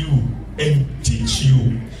instruct you and teach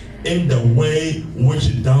you in the way which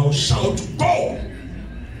thou shalt go.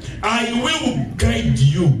 I will guide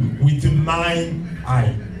you with mine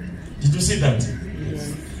eye. Did you see that?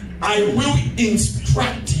 Yes. I will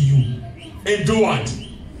instruct you and do what?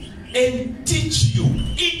 And teach you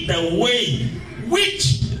in the way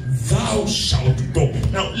which thou shalt go.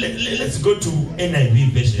 Now let's go to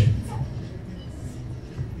NIV version.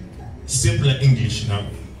 Simpler English now.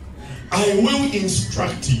 I will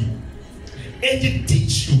instruct you and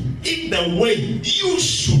teach you in the way you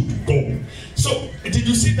should go. So, did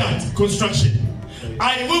you see that construction?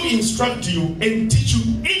 I will instruct you and teach you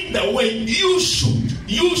in the way you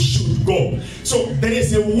should go. So, there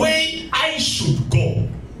is a way I should go,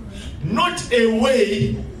 not a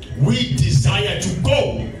way we desire to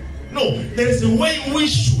go. No, there is a way we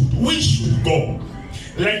should go.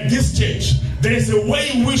 Like this church, there is a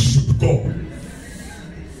way we should go.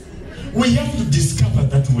 We have to discover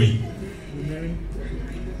that way.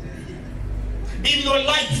 In your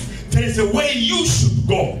life, there is a way you should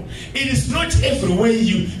go. It is not every way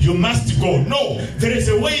you must go. No, there is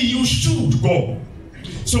a way you should go.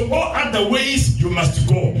 So all other ways you must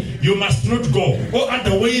go. You must not go. All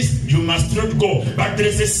other ways you must not go. But there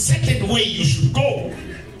is a certain way you should go.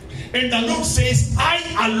 And the Lord says, I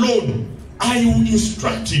alone, I will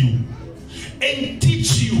instruct you and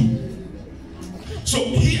teach you. So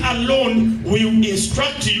he alone will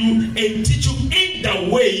instruct you and teach you in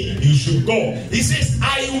the way you should go. He says,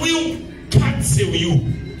 I will counsel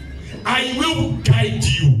you. I will guide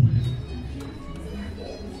you.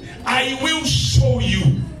 I will show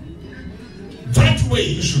you that way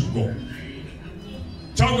you should go.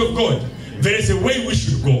 Child of God, there is a way we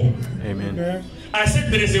should go. Amen. I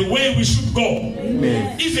said there is a way we should go.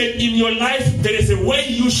 Amen. Even in your life, there is a way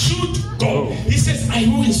you should go. He says, I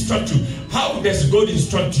will instruct you. How does God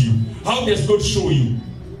instruct you? How does God show you?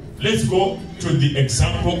 Let's go to the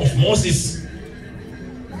example of Moses.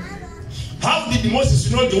 How did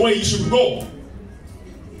Moses know the way he should go?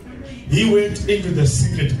 He went into the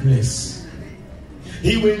secret place.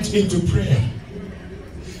 He went into prayer.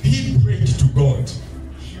 He prayed to God.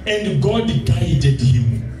 And God guided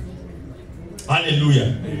him.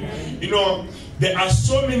 Hallelujah. You know, there are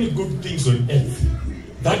so many good things on earth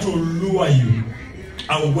that will lure you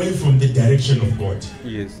away from the direction of God.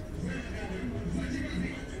 Yes.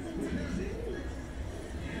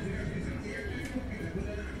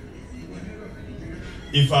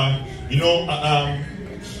 If I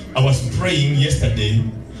was praying yesterday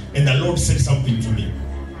and the Lord said something to me,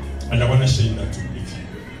 and I want to share that with you.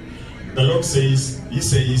 The Lord says, He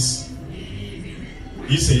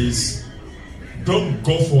says, don't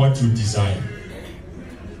go for what you desire.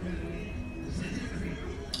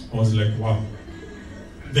 I was like, wow.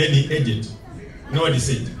 Then he added, you know what he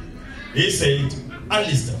said? He said,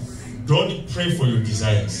 Alistair, don't pray for your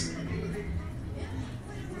desires.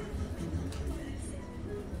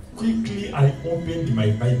 Quickly, I opened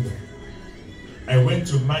my Bible. I went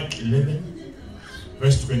to Mark 11,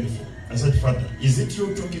 verse 24. I said, Father, is it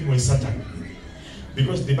you talking with Satan?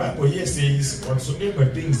 Because the Bible here says, whatsoever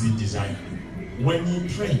things you desire, when you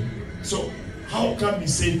pray. So, how come you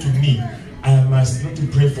say to me, I must not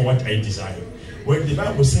pray for what I desire? When the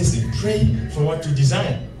Bible says, pray for what you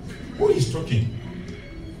desire. Who is talking?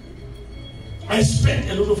 I spent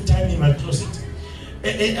a lot of time in my closet.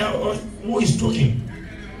 Who is talking?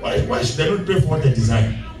 Why should I not pray for what I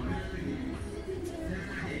desire?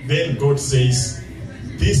 Then God says,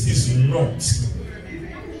 this is not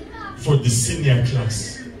for the senior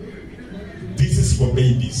class. This is for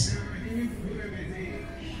babies.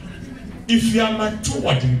 If you are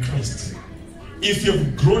matured in Christ, if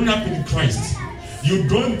you've grown up in Christ, you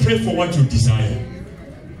don't pray for what you desire.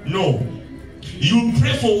 No. You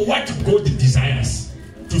pray for what God desires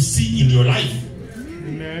to see in your life.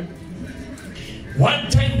 Amen. One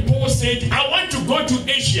time Paul said, I want to go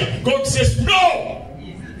to Asia. God says, no!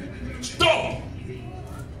 Stop!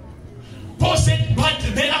 Paul said, but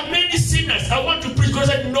there are many sinners. I want to preach. God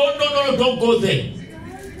said, no, don't go there.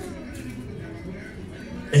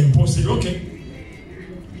 And Paul said, okay.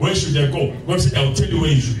 Where should I go? God said, I'll tell you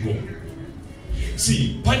where you should go.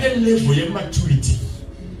 See, by the level of maturity,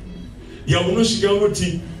 you will not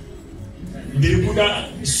see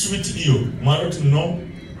the sweet you. No,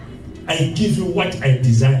 I give you what I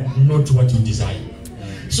desire, not what you desire.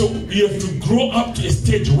 So you have to grow up to a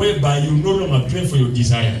stage whereby you no longer pray for your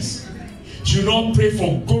desires. You now pray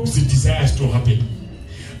for God's desires to happen.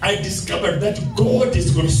 I discovered that God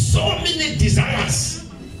has got so many desires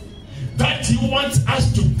that He wants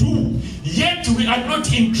us to do, yet we are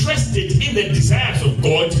not interested in the desires of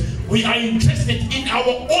God. We are interested in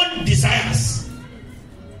our own desires.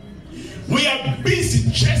 We are busy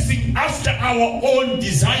chasing after our own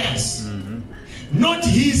desires, not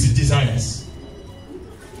His desires.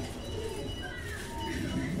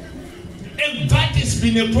 And that has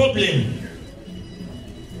been a problem.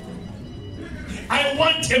 I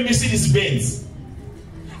want a Mercedes Benz.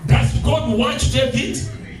 Does God want you to have it?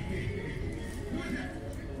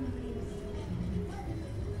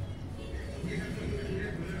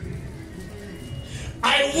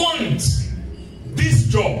 I want this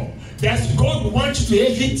job. Does God want you to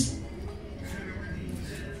have it?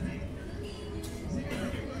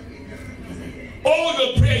 All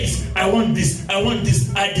the praise, I want this, I want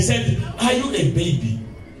this, I decided, are you a baby?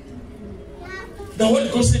 The Holy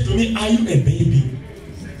Ghost said to me, are you a baby?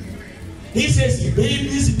 He says,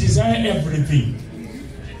 babies desire everything.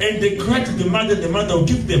 And they cry to the mother will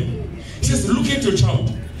give them. He says, look at your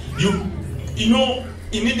child. You know,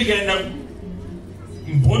 in India,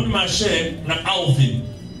 born my share na Alvin.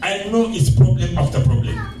 I know it's problem after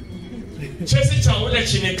problem. Chase child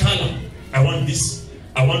election a color. I want this.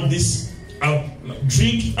 I want this. I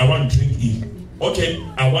drink. I want drink it. Okay.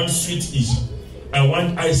 I want sweet ish. I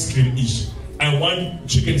want ice cream ish. I want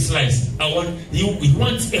chicken slice. I want. He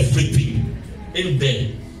wants everything in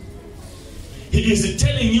there. He is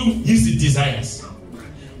telling you his desires.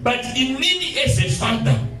 But in me as a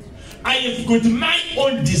father, I have got my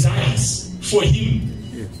own desires for him.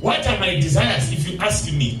 What are my desires? If you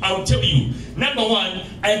ask me, I'll tell you. Number one,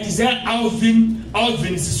 I desire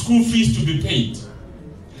Alvin's school fees to be paid.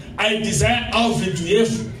 I desire Alvin to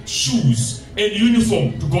have shoes and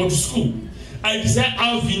uniform to go to school. I desire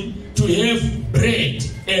Alvin to have bread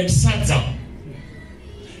and salsa.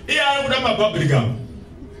 Yeah, I would have my bubble gum.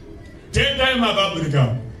 10 times my bubble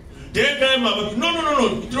gum. 10 times my bubble.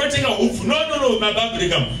 No. Do not take a hoof. No, my bubble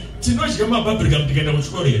gum. Do not get my bubble gum to get out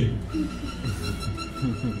Korea.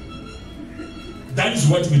 That is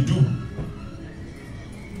what we do.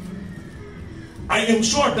 I am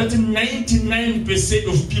sure that 99%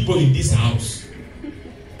 of people in this house,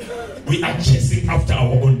 we are chasing after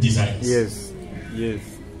our own desires. Yes.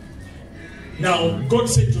 Now, God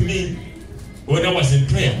said to me when I was in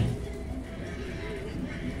prayer,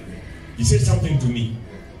 He said something to me.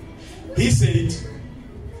 He said,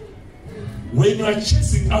 when you are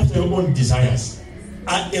chasing after your own desires,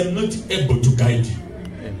 I am not able to guide you.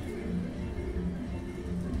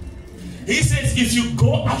 He says, if you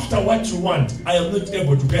go after what you want, I am not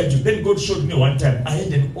able to guide you. Then God showed me one time, I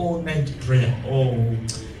had an all-night prayer. Oh,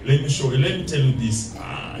 let me tell you this.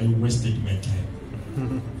 I wasted my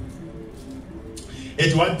time.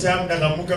 At one time ndakamuka